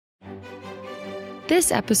This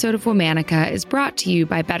episode of Womanica is brought to you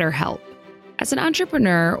by BetterHelp. As an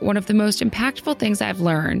entrepreneur, one of the most impactful things I've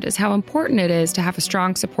learned is how important it is to have a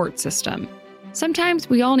strong support system. Sometimes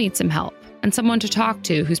we all need some help and someone to talk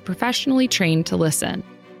to who's professionally trained to listen.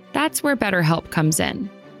 That's where BetterHelp comes in.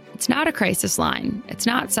 It's not a crisis line. It's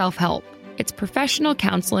not self-help. It's professional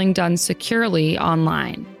counseling done securely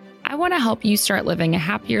online. I want to help you start living a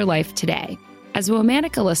happier life today. As a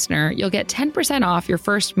Womanica listener, you'll get 10% off your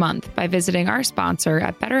first month by visiting our sponsor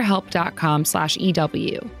at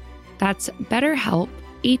betterhelp.com/EW. That's BetterHelp,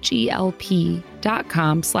 HELP.com/EW.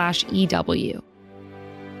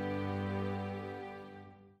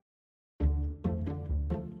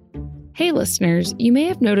 Hey listeners, you may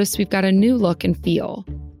have noticed we've got a new look and feel.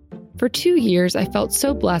 For 2 years, I felt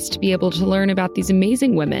so blessed to be able to learn about these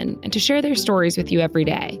amazing women and to share their stories with you every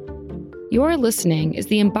day. Your listening is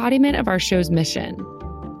the embodiment of our show's mission,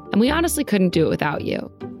 and we honestly couldn't do it without you.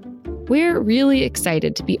 We're really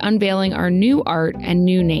excited to be unveiling our new art and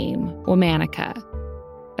new name, Womanica,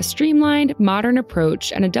 a streamlined, modern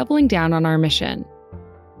approach and a doubling down on our mission.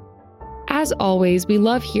 As always, we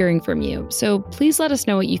love hearing from you, so please let us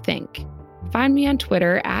know what you think. Find me on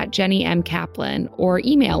Twitter at Jenny M. Kaplan or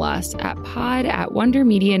email us at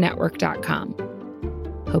pod@wondermedianetwork.com.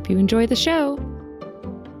 Hope you enjoy the show.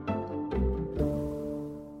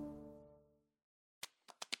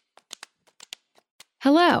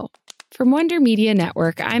 Hello. From Wonder Media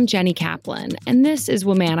Network, I'm Jenny Kaplan, and this is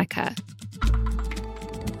Womanica.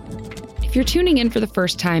 If you're tuning in for the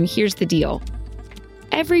first time, here's the deal.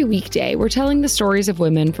 Every weekday, we're telling the stories of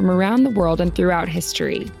women from around the world and throughout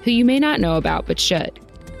history who you may not know about but should.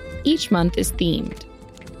 Each month is themed.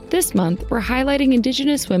 This month, we're highlighting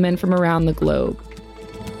Indigenous women from around the globe.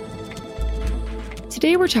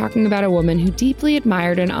 Today, we're talking about a woman who deeply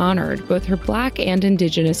admired and honored both her Black and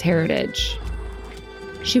Indigenous heritage.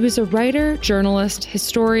 She was a writer, journalist,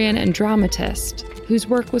 historian, and dramatist whose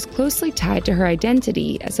work was closely tied to her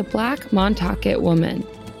identity as a Black Montaukett woman.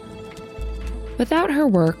 Without her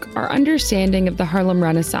work, our understanding of the Harlem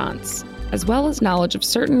Renaissance, as well as knowledge of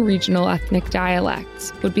certain regional ethnic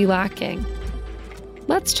dialects, would be lacking.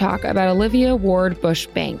 Let's talk about Olivia Ward Bush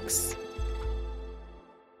Banks.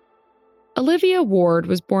 Olivia Ward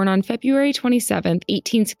was born on February 27,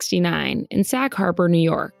 1869, in Sag Harbor, New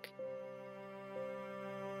York.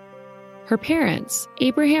 Her parents,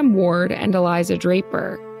 Abraham Ward and Eliza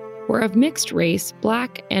Draper, were of mixed race,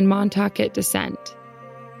 Black and Montaukett descent.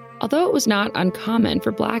 Although it was not uncommon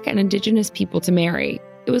for Black and Indigenous people to marry,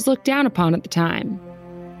 it was looked down upon at the time.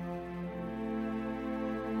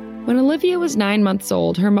 When Olivia was 9 months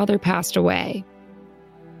old, her mother passed away.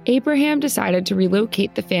 Abraham decided to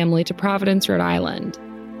relocate the family to Providence, Rhode Island.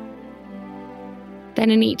 Then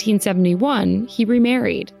in 1871, he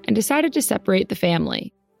remarried and decided to separate the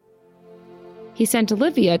family. He sent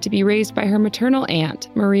Olivia to be raised by her maternal aunt,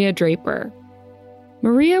 Maria Draper.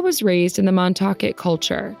 Maria was raised in the Montaukett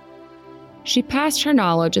culture. She passed her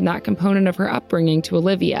knowledge in that component of her upbringing to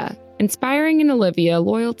Olivia, inspiring in Olivia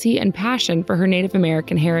loyalty and passion for her Native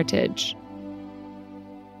American heritage.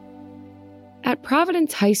 At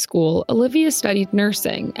Providence High School, Olivia studied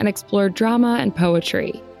nursing and explored drama and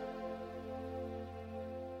poetry.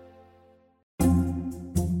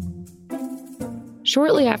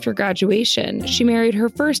 Shortly after graduation, she married her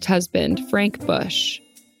first husband, Frank Bush.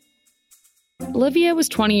 Olivia was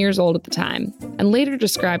 20 years old at the time, and later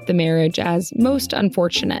described the marriage as most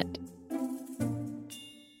unfortunate.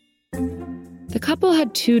 The couple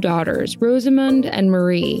had 2 daughters, Rosamund and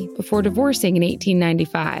Marie, before divorcing in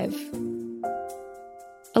 1895.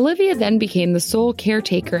 Olivia then became the sole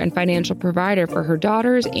caretaker and financial provider for her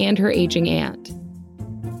daughters and her aging aunt.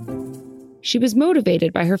 She was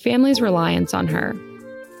motivated by her family's reliance on her.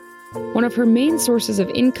 One of her main sources of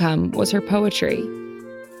income was her poetry.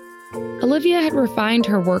 Olivia had refined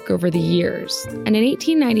her work over the years, and in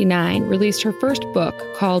 1899 released her first book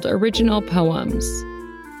called Original Poems.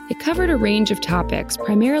 It covered a range of topics,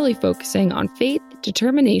 primarily focusing on faith,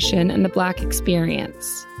 determination, and the Black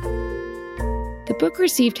experience. The book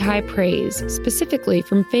received high praise, specifically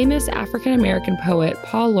from famous African-American poet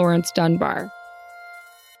Paul Laurence Dunbar.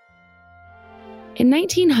 In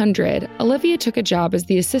 1900, Olivia took a job as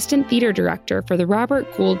the assistant theater director for the Robert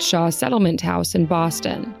Gould Shaw Settlement House in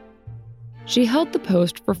Boston. She held the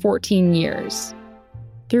post for 14 years.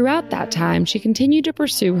 Throughout that time, she continued to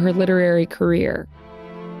pursue her literary career.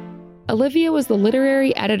 Olivia was the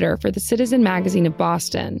literary editor for the Citizen magazine of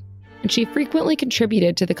Boston, and she frequently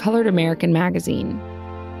contributed to the Colored American magazine.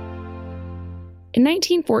 In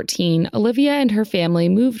 1914, Olivia and her family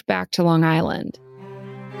moved back to Long Island.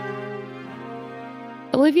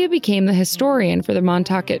 Olivia became the historian for the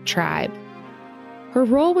Montaukett tribe. Her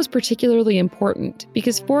role was particularly important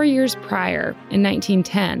because 4 years prior, in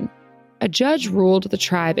 1910, a judge ruled the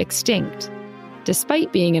tribe extinct,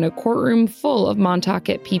 despite being in a courtroom full of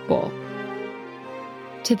Montaukett people.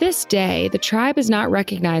 To this day, the tribe is not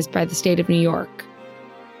recognized by the state of New York.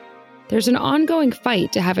 There's an ongoing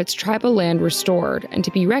fight to have its tribal land restored and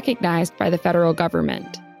to be recognized by the federal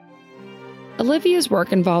government. Olivia's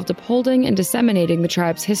work involved upholding and disseminating the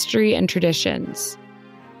tribe's history and traditions.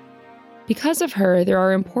 Because of her, there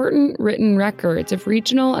are important written records of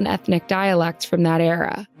regional and ethnic dialects from that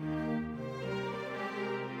era.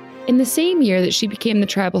 In the same year that she became the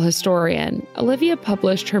tribal historian, Olivia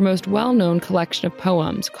published her most well-known collection of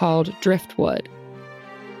poems called Driftwood.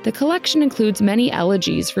 The collection includes many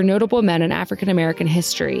elegies for notable men in African American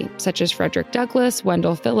history, such as Frederick Douglass,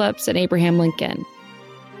 Wendell Phillips, and Abraham Lincoln.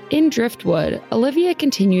 In Driftwood, Olivia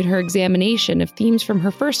continued her examination of themes from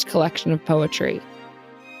her first collection of poetry.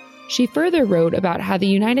 She further wrote about how the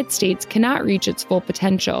United States cannot reach its full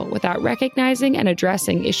potential without recognizing and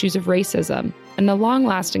addressing issues of racism and the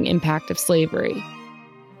long-lasting impact of slavery.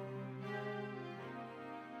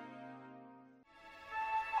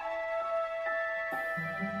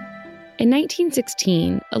 In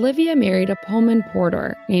 1916, Olivia married a Pullman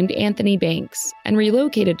porter named Anthony Banks and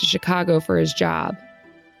relocated to Chicago for his job.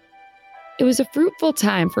 It was a fruitful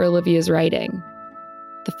time for Olivia's writing.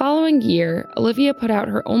 The following year, Olivia put out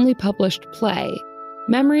her only published play,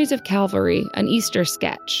 Memories of Calvary, an Easter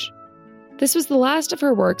sketch. This was the last of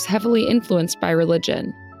her works heavily influenced by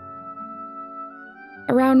religion.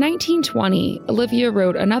 Around 1920, Olivia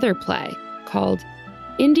wrote another play called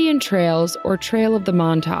Indian Trails or Trail of the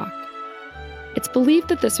Montauk. It's believed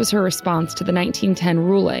that this was her response to the 1910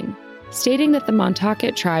 ruling, stating that the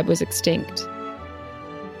Montaukett tribe was extinct.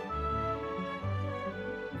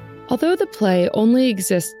 Although the play only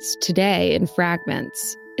exists today in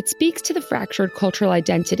fragments, it speaks to the fractured cultural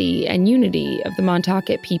identity and unity of the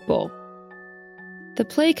Montaukett people. The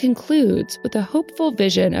play concludes with a hopeful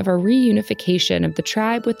vision of a reunification of the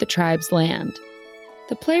tribe with the tribe's land.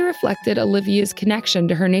 The play reflected Olivia's connection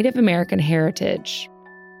to her Native American heritage.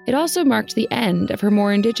 It also marked the end of her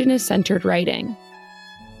more Indigenous-centered writing.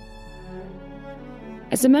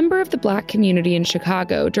 As a member of the Black community in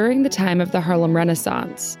Chicago during the time of the Harlem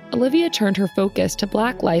Renaissance, Olivia turned her focus to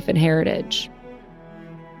Black life and heritage.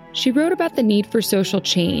 She wrote about the need for social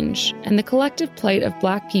change and the collective plight of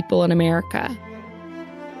Black people in America.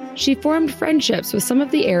 She formed friendships with some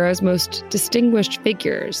of the era's most distinguished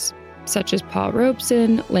figures, such as Paul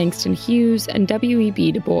Robeson, Langston Hughes, and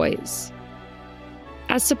W.E.B. Du Bois.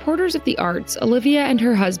 As supporters of the arts, Olivia and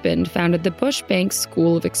her husband founded the Bush Banks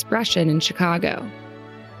School of Expression in Chicago.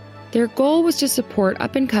 Their goal was to support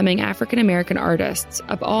up-and-coming African-American artists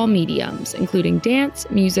of all mediums, including dance,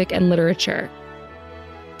 music, and literature.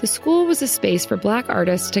 The school was a space for Black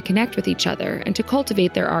artists to connect with each other and to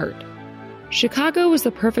cultivate their art. Chicago was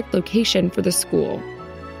the perfect location for the school,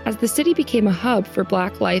 as the city became a hub for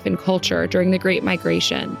Black life and culture during the Great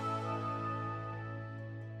Migration.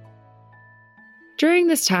 During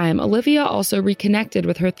this time, Olivia also reconnected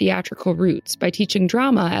with her theatrical roots by teaching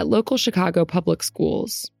drama at local Chicago public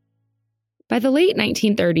schools. By the late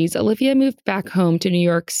 1930s, Olivia moved back home to New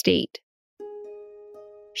York State.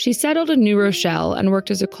 She settled in New Rochelle and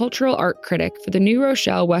worked as a cultural art critic for the New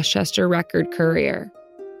Rochelle-Westchester Record Courier.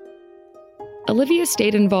 Olivia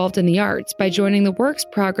stayed involved in the arts by joining the Works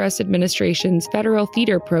Progress Administration's Federal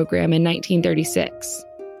Theater Program in 1936.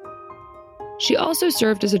 She also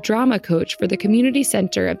served as a drama coach for the community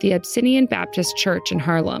center of the Abyssinian Baptist Church in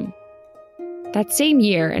Harlem. That same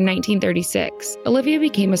year, in 1936, Olivia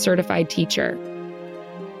became a certified teacher.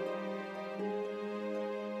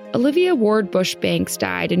 Olivia Ward Bush Banks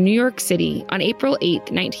died in New York City on April 8,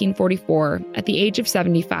 1944, at the age of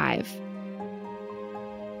 75.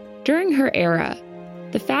 During her era,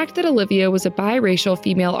 the fact that Olivia was a biracial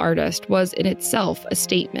female artist was in itself a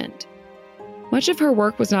statement. Much of her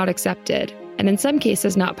work was not accepted, and in some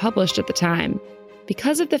cases not published at the time,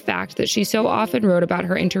 because of the fact that she so often wrote about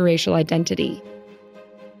her interracial identity.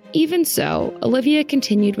 Even so, Olivia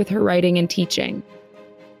continued with her writing and teaching.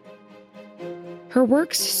 Her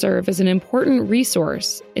works serve as an important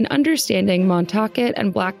resource in understanding Montaukett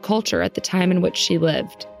and Black culture at the time in which she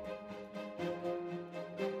lived.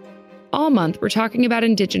 All month, we're talking about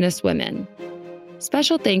Indigenous women.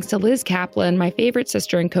 Special thanks to Liz Kaplan, my favorite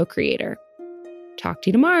sister and co-creator. Talk to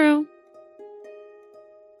you tomorrow.